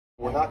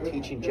We're not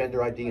teaching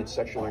gender ID and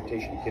sexual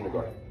orientation in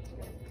kindergarten.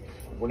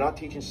 We're not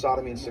teaching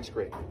sodomy in 6th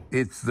grade.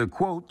 It's the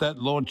quote that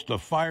launched a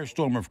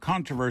firestorm of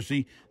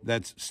controversy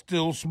that's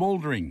still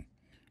smoldering.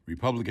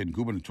 Republican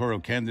gubernatorial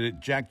candidate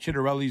Jack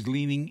Ciattarelli's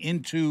leaning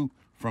into,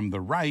 from the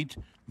right,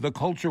 the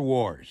culture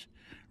wars.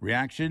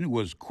 Reaction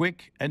was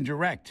quick and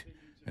direct,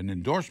 an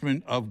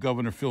endorsement of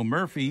Governor Phil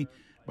Murphy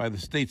by the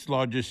state's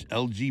largest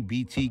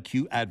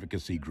LGBTQ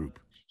advocacy group.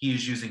 He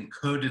is using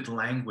coded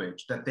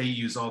language that they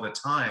use all the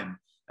time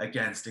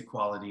against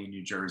equality in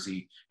New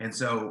Jersey. And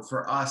so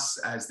for us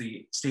as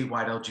the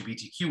statewide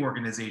LGBTQ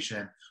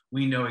organization,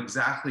 we know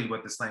exactly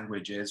what this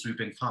language is. We've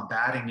been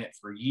combating it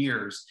for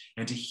years.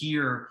 And to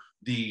hear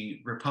the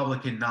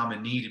Republican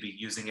nominee to be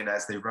using it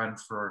as they run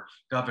for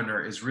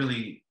governor is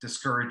really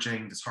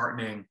discouraging,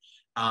 disheartening.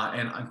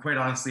 And quite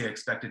honestly, I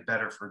expected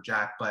better for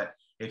Jack. But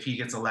if he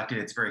gets elected,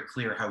 it's very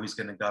clear how he's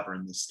going to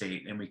govern the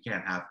state. And we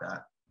can't have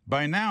that.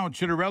 By now,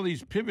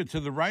 Ciattarelli's pivot to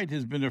the right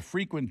has been a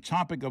frequent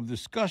topic of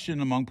discussion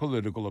among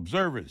political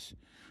observers.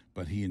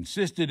 But he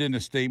insisted in a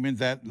statement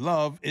that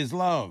love is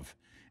love.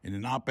 In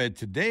an op-ed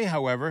today,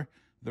 however,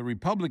 the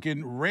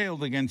Republican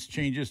railed against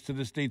changes to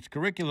the state's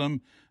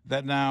curriculum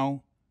that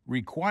now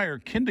require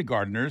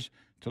kindergartners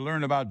to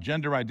learn about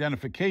gender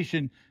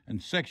identification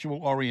and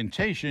sexual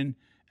orientation,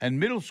 and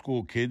middle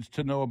school kids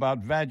to know about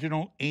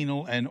vaginal,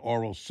 anal, and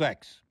oral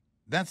sex.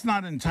 That's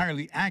not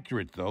entirely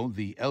accurate, though.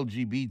 The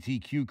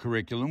LGBTQ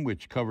curriculum,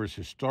 which covers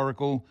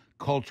historical,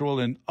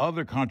 cultural, and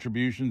other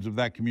contributions of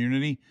that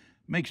community,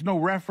 makes no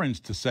reference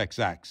to sex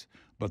acts,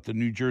 but the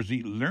New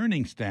Jersey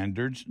Learning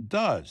Standards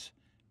does.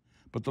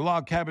 But the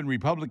log cabin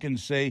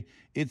Republicans say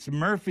it's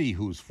Murphy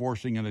who's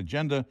forcing an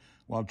agenda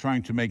while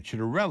trying to make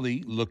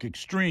Ciattarelli look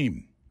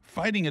extreme.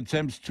 Fighting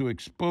attempts to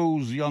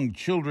expose young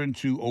children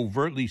to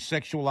overtly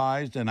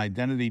sexualized and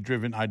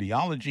identity-driven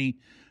ideology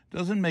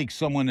doesn't make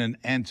someone an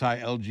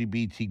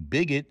anti-LGBT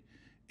bigot.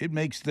 It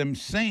makes them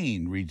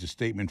sane, reads a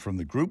statement from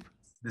the group.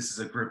 This is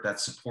a group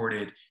that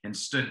supported and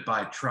stood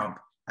by Trump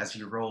as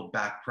he rolled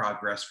back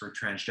progress for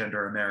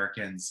transgender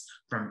Americans,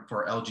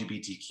 for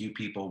LGBTQ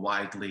people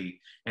widely.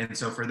 And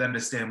so for them to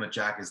stand with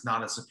Jack is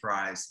not a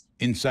surprise.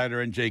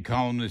 Insider NJ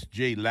columnist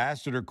Jay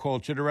Lassiter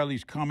called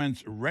Ciattarelli's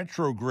comments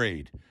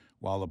retrograde,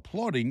 while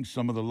applauding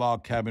some of the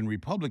log cabin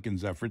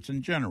Republicans' efforts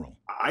in general.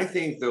 I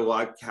think the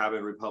log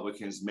cabin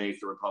Republicans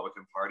make the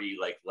Republican Party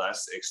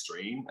less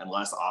extreme and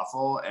less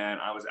awful.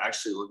 And I was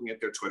actually looking at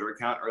their Twitter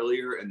account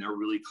earlier, and they're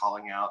really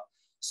calling out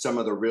some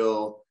of the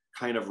real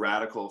kind of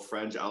radical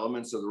fringe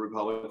elements of the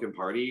Republican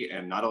Party,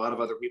 and not a lot of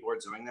other people are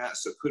doing that.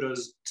 So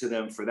kudos to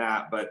them for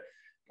that. But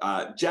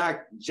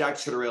Jack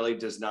Ciattarelli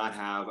does not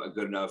have a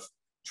good enough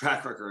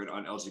track record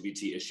on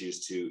LGBT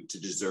issues to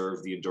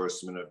deserve the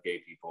endorsement of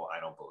gay people, I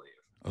don't believe.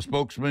 A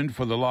spokesman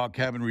for the log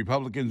cabin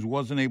Republicans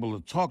wasn't able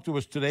to talk to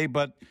us today,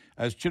 but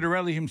as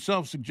Ciattarelli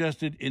himself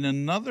suggested in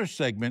another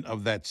segment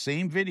of that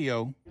same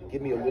video,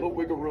 give me a little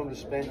wiggle room to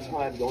spend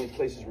time going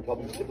places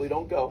Republicans typically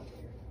don't go,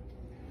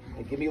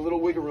 and give me a little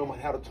wiggle room on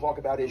how to talk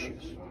about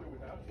issues,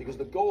 because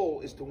the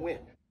goal is to win.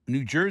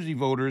 New Jersey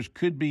voters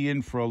could be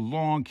in for a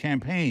long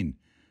campaign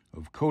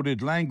of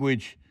coded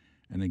language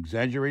and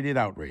exaggerated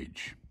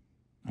outrage.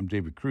 I'm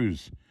David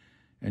Cruz,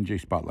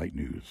 NJ Spotlight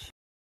News.